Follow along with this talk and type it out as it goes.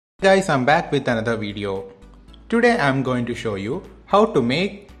Guys, I'm back with another video. Today I'm going to show you how to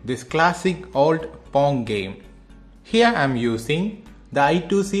make this classic old Pong game. Here I'm using the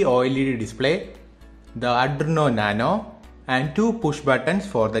I2C OLED display, the Arduino Nano and two push buttons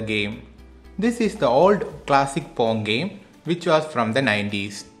for the game. This is the old classic Pong game which was from the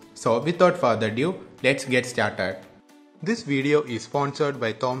 90s. So without further ado, let's get started. This video is sponsored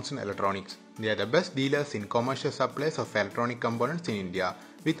by Tomson Electronics. They are the best dealers in commercial supplies of electronic components in India,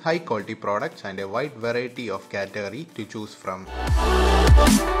 with high quality products and a wide variety of category to choose from.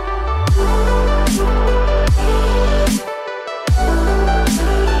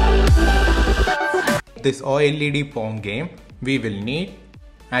 This OLED Pong game, we will need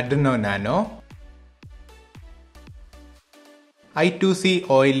Arduino Nano, I2C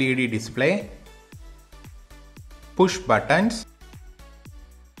OLED display, push buttons,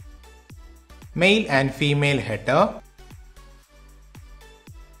 male and female header,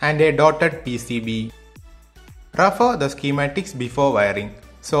 and a dotted PCB. Refer the schematics before wiring,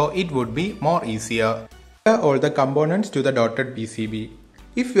 so it would be more easier. Here all the components to the dotted PCB.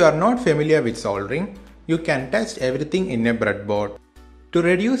 If you are not familiar with soldering, you can test everything in a breadboard. To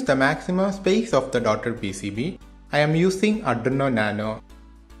reduce the maximum space of the dotted PCB, I am using Arduino Nano.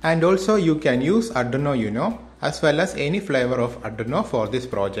 And also you can use Arduino Uno as well as any flavor of Arduino for this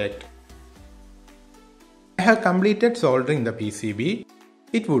project. I have completed soldering the PCB.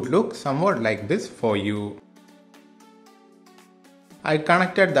 It would look somewhat like this for you. I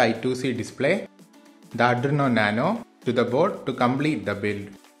connected the I2C display, the Arduino Nano to the board to complete the build.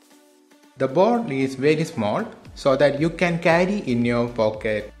 The board is very small so that you can carry in your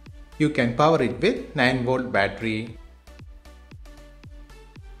pocket. You can power it with 9V battery.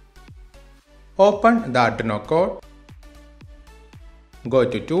 Open the Arduino code. Go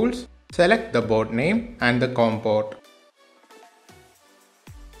to Tools, select the board name and the COM port.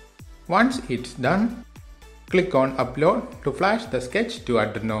 Once it's done, click on Upload to flash the sketch to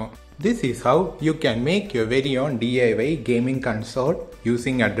Arduino. This is how you can make your very own DIY gaming console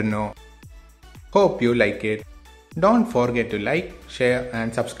using Arduino. Hope you like it. Don't forget to like, share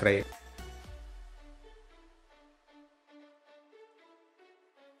and subscribe.